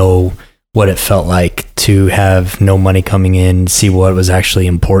to know what it felt like to have no money coming in, see what was actually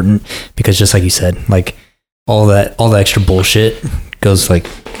important. Because just like you said, all the extra bullshit goes you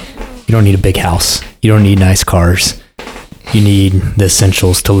don't need a big house. You don't need nice cars. You need the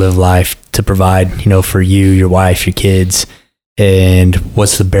essentials to live life, to provide, for you, your wife, your kids, and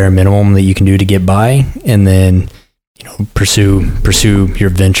what's the bare minimum that you can do to get by, and then, pursue your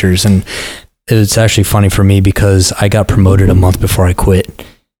ventures. And it's actually funny for me because I got promoted a month before I quit.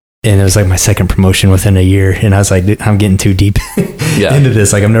 And it was my second promotion within a year. And I was like, I'm getting too deep into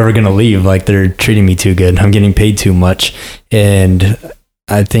this. I'm never going to leave. They're treating me too good. I'm getting paid too much. And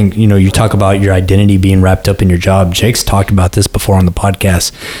I think, you talk about your identity being wrapped up in your job. Jake's talked about this before on the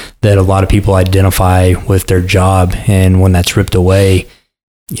podcast, that a lot of people identify with their job. And when that's ripped away,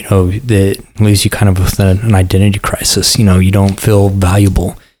 that leaves you kind of with an identity crisis. You don't feel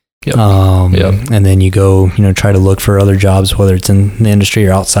valuable. Yep. And then you go, try to look for other jobs, whether it's in the industry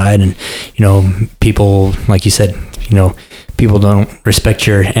or outside. And, people, like you said, people don't respect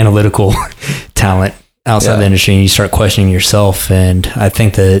your analytical talent outside the industry, and you start questioning yourself. And I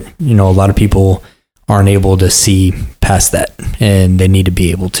think that, a lot of people aren't able to see past that, and they need to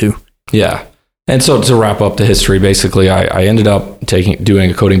be able to. Yeah. And so to wrap up the history, basically I ended up doing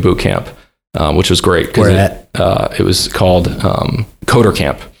a coding boot camp, which was great because it was called Coder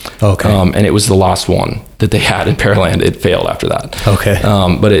Camp. Okay. And it was the last one that they had in Pearland. It failed after that. Okay.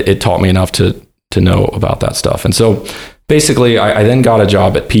 But it taught me enough to know about that stuff. And so basically I then got a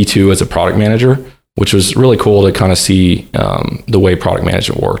job at P2 as a product manager, which was really cool to kind of see the way product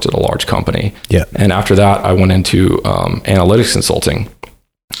management worked at a large company. Yeah. And after that, I went into analytics consulting,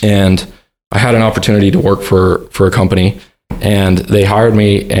 and I had an opportunity to work for a company, and they hired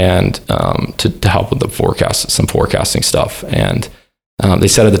me and to help with some forecasting stuff. And they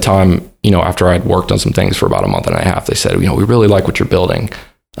said at the time, after I'd worked on some things for about a month and a half, they said, we really like what you're building.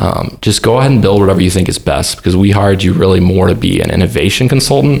 Just go ahead and build whatever you think is best, because we hired you really more to be an innovation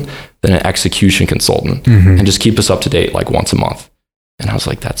consultant than an execution consultant, and just keep us up to date once a month. And I was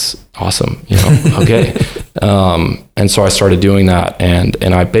like, that's awesome. Okay. And so I started doing that, and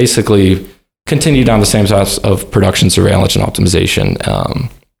I basically continued down the same path of production surveillance and optimization,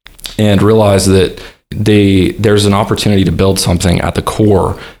 and realized that there's an opportunity to build something at the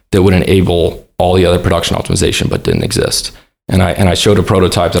core that would enable all the other production optimization, but didn't exist. And I showed a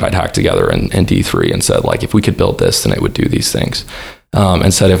prototype that I'd hacked together in D3 and said, if we could build this, then it would do these things.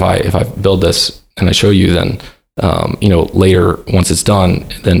 And said, if I build this and I show you, then, later, once it's done,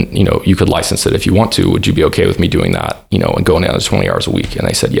 then, you could license it if you want to. Would you be okay with me doing that, and going down to 20 hours a week? And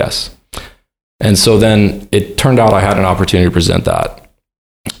they said, yes. And so then it turned out I had an opportunity to present that.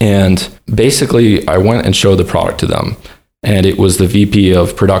 And basically I went and showed the product to them. And it was the VP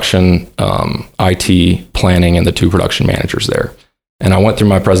of production, IT, planning, and the 2 production managers there. And I went through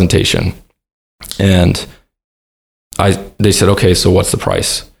my presentation, and they said, okay, so what's the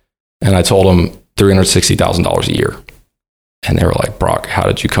price? And I told them $360,000 a year. And they were like, Brock, how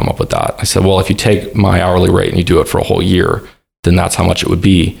did you come up with that? I said, well, if you take my hourly rate and you do it for a whole year, then that's how much it would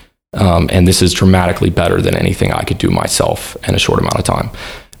be. And this is dramatically better than anything I could do myself in a short amount of time.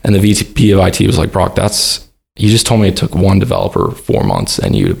 And the VP of IT was like, Brock, you just told me it took one developer 4 months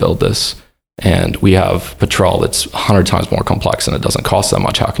and you to build this. And we have Petrel that's 100 times more complex and it doesn't cost that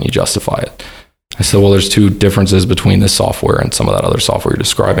much. How can you justify it? I said, well, there's 2 differences between this software and some of that other software you're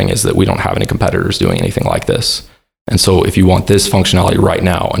describing, is that we don't have any competitors doing anything like this. And so if you want this functionality right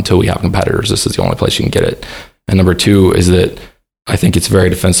now, until we have competitors, this is the only place you can get it. And number 2 is that I think it's very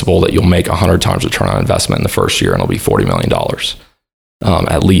defensible that you'll make 100 times return on investment in the first year, and it'll be $40 million,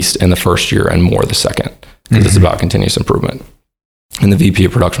 at least in the first year, and more the second, because it's about continuous improvement. And the VP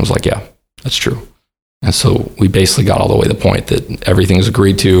of production was like, yeah, that's true. And so we basically got all the way to the point that everything was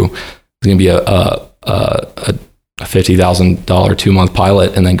agreed to. It's going to be a $50,000 2-month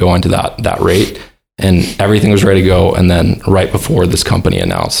pilot, and then go into that rate. And everything was ready to go. And then right before this company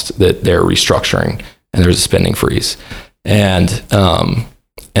announced that they're restructuring and there's a spending freeze. And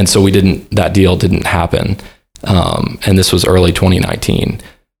so that deal didn't happen. And this was early 2019.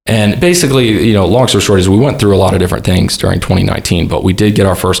 And basically, long story short is we went through a lot of different things during 2019, but we did get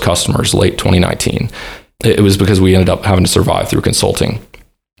our first customers late 2019. It was because we ended up having to survive through consulting.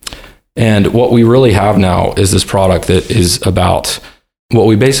 And what we really have now is this product that is about, what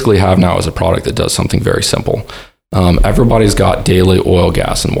we basically have now is a product that does something very simple. Everybody's got daily oil,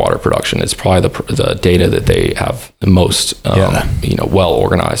 gas, and water production. It's probably the data that they have the most, well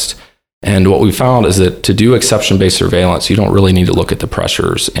organized. And what we found is that to do exception-based surveillance, you don't really need to look at the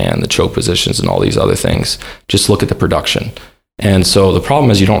pressures and the choke positions and all these other things. Just look at the production. And so the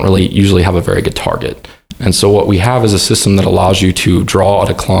problem is you don't really usually have a very good target. And so what we have is a system that allows you to draw a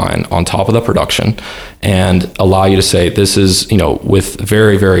decline on top of the production and allow you to say, this is, with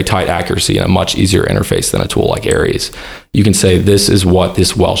very, very tight accuracy and a much easier interface than a tool like Aries. You can say, this is what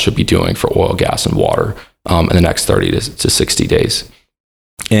this well should be doing for oil, gas, and water in the next 30 to 60 days.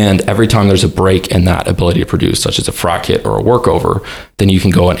 And every time there's a break in that ability to produce, such as a frac hit or a workover, then you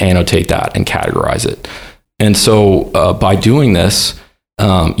can go and annotate that and categorize it. And so by doing this,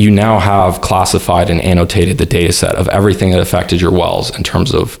 you now have classified and annotated the data set of everything that affected your wells in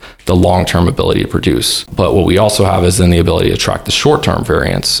terms of the long-term ability to produce. But what we also have is then the ability to track the short-term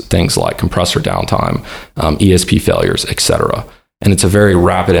variance, things like compressor downtime, ESP failures, et cetera. And it's a very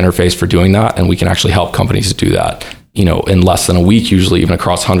rapid interface for doing that. And we can actually help companies do that, in less than a week, usually even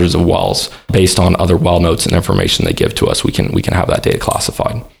across hundreds of wells, based on other well notes and information they give to us. We can have that data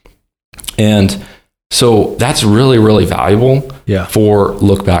classified. And so that's really, really valuable for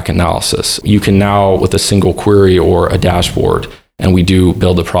look back analysis. You can now, with a single query or a dashboard, and we do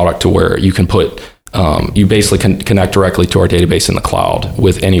build a product to where you can put, you basically can connect directly to our database in the cloud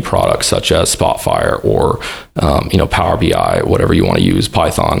with any product such as Spotfire or, Power BI, whatever you want to use,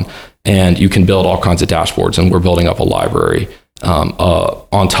 Python, and you can build all kinds of dashboards. And we're building up a library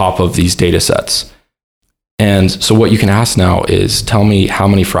on top of these data sets. And so what you can ask now is, tell me how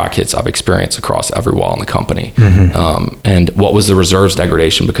many frac hits I've experienced across every well in the company. And what was the reserves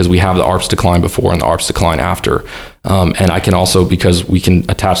degradation, because we have the ARPS decline before and the ARPS decline after. And I can also, because we can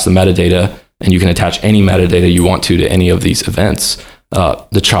attach the metadata, and you can attach any metadata you want to any of these events,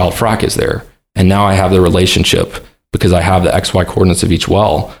 the child frac is there. And now I have the relationship, because I have the XY coordinates of each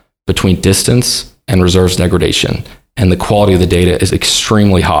well, between distance and reserves degradation. And the quality of the data is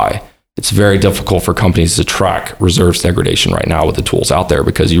extremely high. It's very difficult for companies to track reserves degradation right now with the tools out there,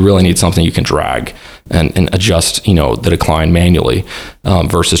 because you really need something you can drag and adjust, the decline manually,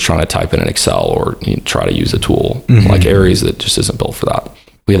 versus trying to type in an Excel or try to use a tool like Aries that just isn't built for that.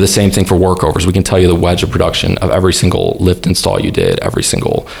 We have the same thing for workovers. We can tell you the wedge of production of every single lift install you did, every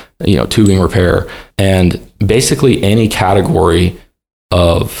single, tubing repair, and basically any category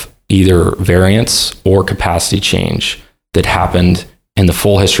of either variance or capacity change that happened in the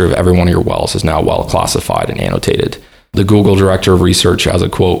full history of every one of your wells is now well classified and annotated. The Google director of research has a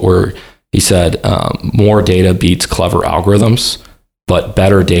quote where he said, more data beats clever algorithms, but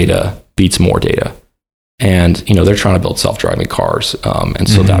better data beats more data. And, they're trying to build self-driving cars. And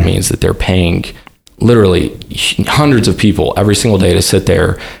so that means that they're paying literally hundreds of people every single day to sit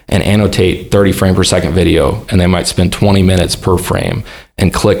there and annotate 30 frame per second video. And they might spend 20 minutes per frame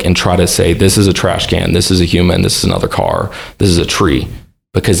and click and try to say, this is a trash can, this is a human, this is another car, this is a tree,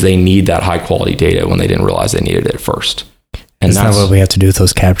 because they need that high quality data when they didn't realize they needed it at first. And that's not what we have to do with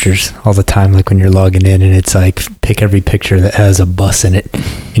those captures all the time. Like when you're logging in and it's like, pick every picture that has a bus in it,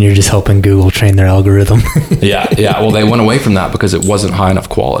 and you're just helping Google train their algorithm. Yeah. Well, they went away from that because it wasn't high enough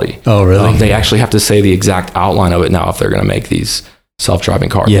quality. Oh, really? They actually have to say the exact outline of it now if they're going to make these self-driving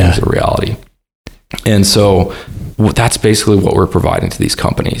car things a reality. And so that's basically what we're providing to these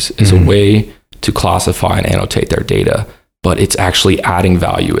companies, is a way to classify and annotate their data, but it's actually adding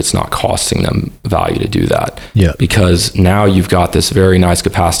value. It's not costing them value to do that. Yeah. Because now you've got this very nice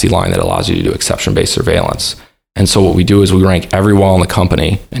capacity line that allows you to do exception-based surveillance. And so what we do is we rank every well in the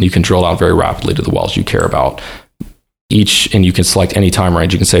company, and you can drill down very rapidly to the wells you care about. And you can select any time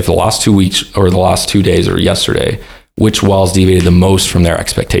range. You can say for the last 2 weeks or the last 2 days or yesterday, which wells deviated the most from their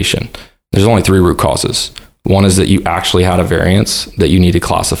expectation. There's only 3 root causes. One is that you actually had a variance that you need to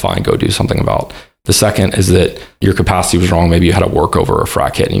classify and go do something about. The second is that your capacity was wrong. Maybe you had a workover or a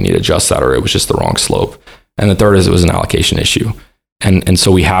frac hit and you need to adjust that, or it was just the wrong slope. And the third is it was an allocation issue. And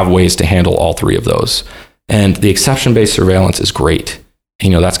so we have ways to handle all 3 of those. And the exception-based surveillance is great.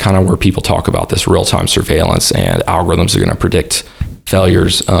 That's kind of where people talk about this real-time surveillance, and algorithms are going to predict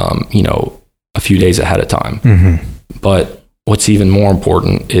failures, a few days ahead of time. But what's even more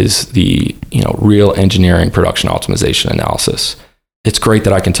important is the, real engineering production optimization analysis. It's great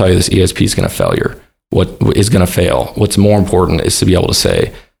that I can tell you this ESP is going to failure. What is going to fail? What's more important is to be able to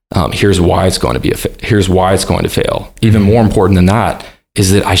say, here's why it's going to here's why it's going to fail. Even more important than that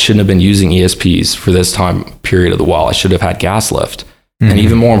is that I shouldn't have been using ESPs for this time period of the well. I should have had gas lift. And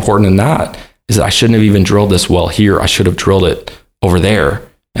even more important than that is that I shouldn't have even drilled this well here. I should have drilled it over there.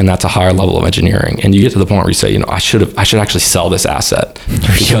 And that's a higher level of engineering. And you get to the point where you say, I should actually sell this asset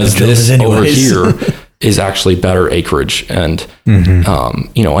because this over here is actually better acreage. And,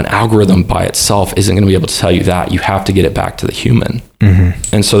 an algorithm by itself isn't going to be able to tell you that. You have to get it back to the human.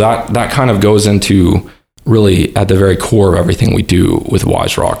 And so that kind of goes into really at the very core of everything we do with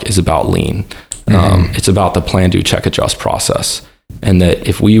WiseRock is about lean. It's about the plan, do, check, adjust process. And that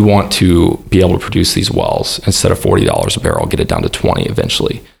if we want to be able to produce these wells, instead of $40 a barrel, get it down to 20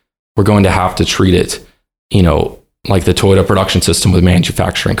 eventually, we're going to have to treat it, like the Toyota production system with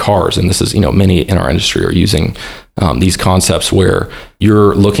manufacturing cars. And this is, many in our industry are using these concepts where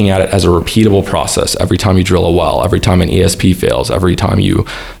you're looking at it as a repeatable process. Every time you drill a well, every time an ESP fails, every time you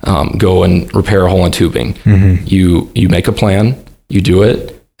go and repair a hole in tubing, you make a plan, you do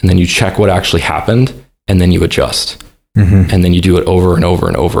it, and then you check what actually happened, and then you adjust. And then you do it over and over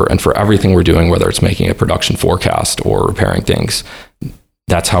and over. And for everything we're doing, whether it's making a production forecast or repairing things,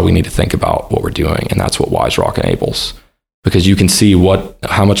 that's how we need to think about what we're doing. And that's what WiseRock enables. Because you can see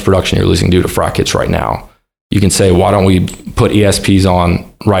how much production you're losing due to frac hits right now. You can say, why don't we put ESPs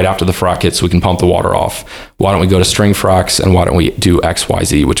on right after the frac hits so we can pump the water off? Why don't we go to string fracs, and why don't we do X, Y,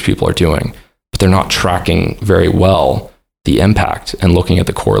 Z, which people are doing? But they're not tracking very well the impact and looking at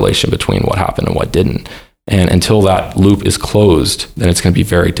the correlation between what happened and what didn't. And until that loop is closed, then it's going to be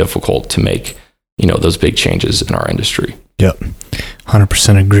very difficult to make, those big changes in our industry. Yep.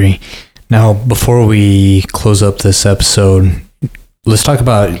 100% agree. Now, before we close up this episode, let's talk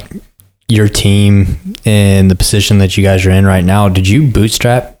about your team and the position that you guys are in right now. Did you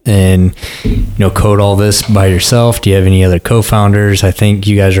bootstrap and, code all this by yourself? Do you have any other co-founders? I think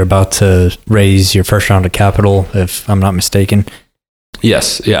you guys are about to raise your first round of capital, if I'm not mistaken.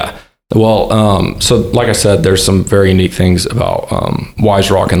 Yes. Yeah. Well, so like I said, there's some very unique things about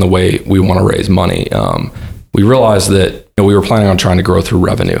WiseRock and the way we want to raise money. We realized that we were planning on trying to grow through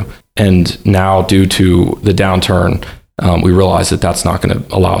revenue. And now due to the downturn, we realized that that's not going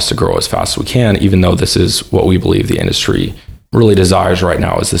to allow us to grow as fast as we can, even though this is what we believe the industry really desires right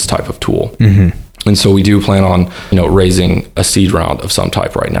now, is this type of tool. And so we do plan on, raising a seed round of some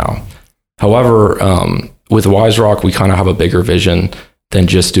type right now. However, with WiseRock, we kind of have a bigger vision than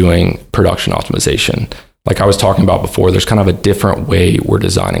just doing production optimization. Like I was talking about before, there's kind of a different way we're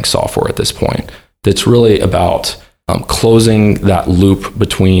designing software at this point. That's really about closing that loop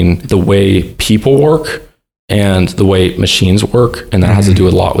between the way people work and the way machines work. And that has to do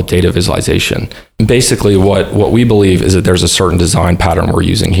a lot with data visualization. Basically, what we believe is that there's a certain design pattern we're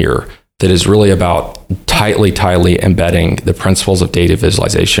using here that is really about tightly embedding the principles of data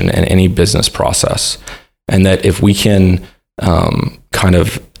visualization in any business process. And that if we can kind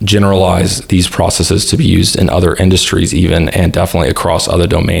of generalize these processes to be used in other industries even, and definitely across other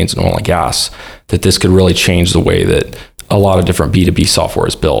domains in oil and gas, that this could really change the way that a lot of different B2B software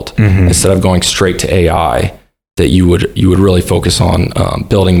is built. Instead of going straight to AI, that you would really focus on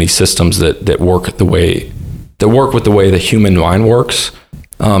building these systems that work with the way the human mind works.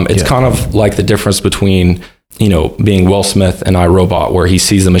 It's kind of like the difference between being Will Smith in iRobot, where he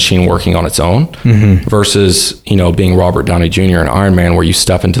sees the machine working on its own, versus, being Robert Downey Jr. in Iron Man, where you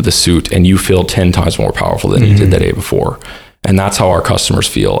step into the suit and you feel 10 times more powerful than you did the day before. And that's how our customers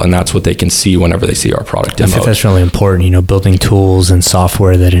feel. And that's what they can see whenever they see our product demo. I think that's really important, building tools and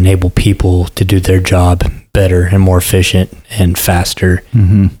software that enable people to do their job better and more efficient and faster.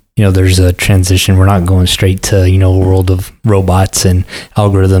 There's a transition. We're not going straight to, a world of robots and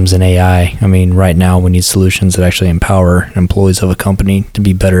algorithms and AI. I mean, right now we need solutions that actually empower employees of a company to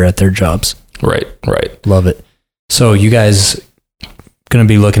be better at their jobs. Right. Love it. So you guys going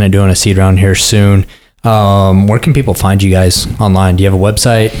to be looking at doing a seed round here soon. Where can people find you guys online? Do you have a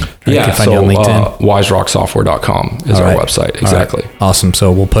website? Yeah, can find you on LinkedIn? WiseRockSoftware.com is our website. Exactly. Right. Awesome.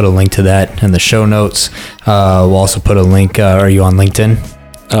 So we'll put a link to that in the show notes. We'll also put a link. Are you on LinkedIn?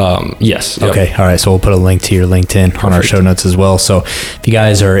 Yes. Yep. Okay. All right. So we'll put a link to your LinkedIn on our show notes as well. So if you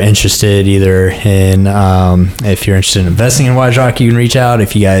guys are interested either in, if you're interested in investing in WiseRock, you can reach out.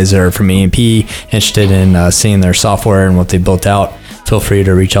 If you guys are from E&P interested in seeing their software and what they built out, feel free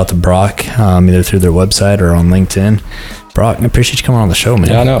to reach out to Brock, either through their website or on LinkedIn. Brock, I appreciate you coming on the show, man.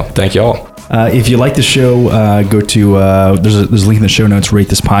 Yeah, I know. Thank y'all. If you like the show, go to there's a link in the show notes. Rate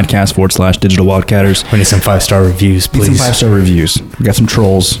this podcast /Digital Wildcatters. We need some 5-star reviews, please. Need some 5-star reviews. We got some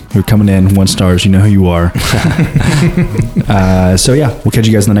trolls who are coming in 1 stars. You know who you are. So yeah, we'll catch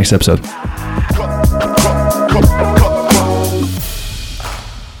you guys in the next episode.